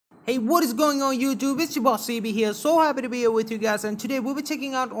Hey, what is going on YouTube? It's your boss CB here. So happy to be here with you guys, and today we'll be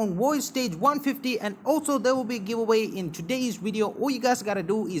checking out on Voice Stage 150, and also there will be a giveaway in today's video. All you guys gotta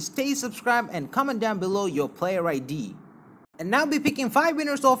do is stay subscribed and comment down below your player ID. And now be picking 5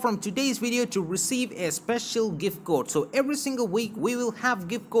 winners off from today's video to receive a special gift code. So every single week we will have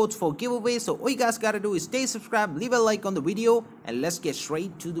gift codes for giveaways. So all you guys gotta do is stay subscribed, leave a like on the video, and let's get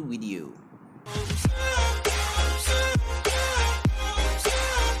straight to the video.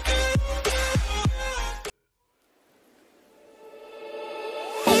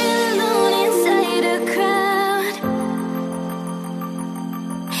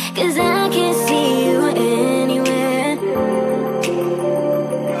 Cause I can't see you anywhere. Cause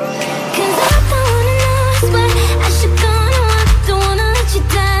I don't wanna know where I should go. No, I don't wanna let you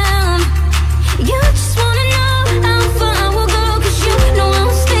down. You just wanna know how far I will go. Cause you know I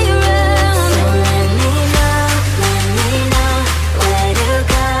will stay around. So let me know where to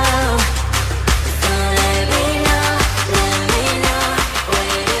go. So let me know where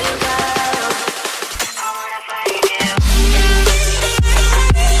to go. I wanna find you.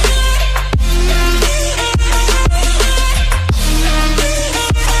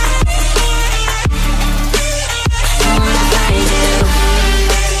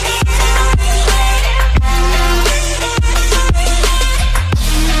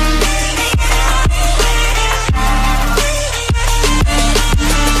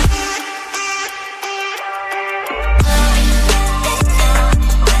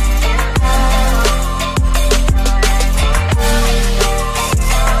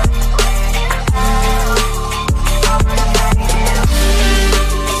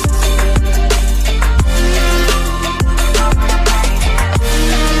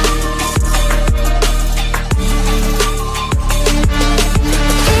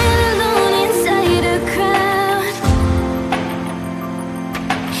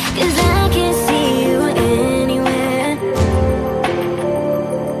 Cause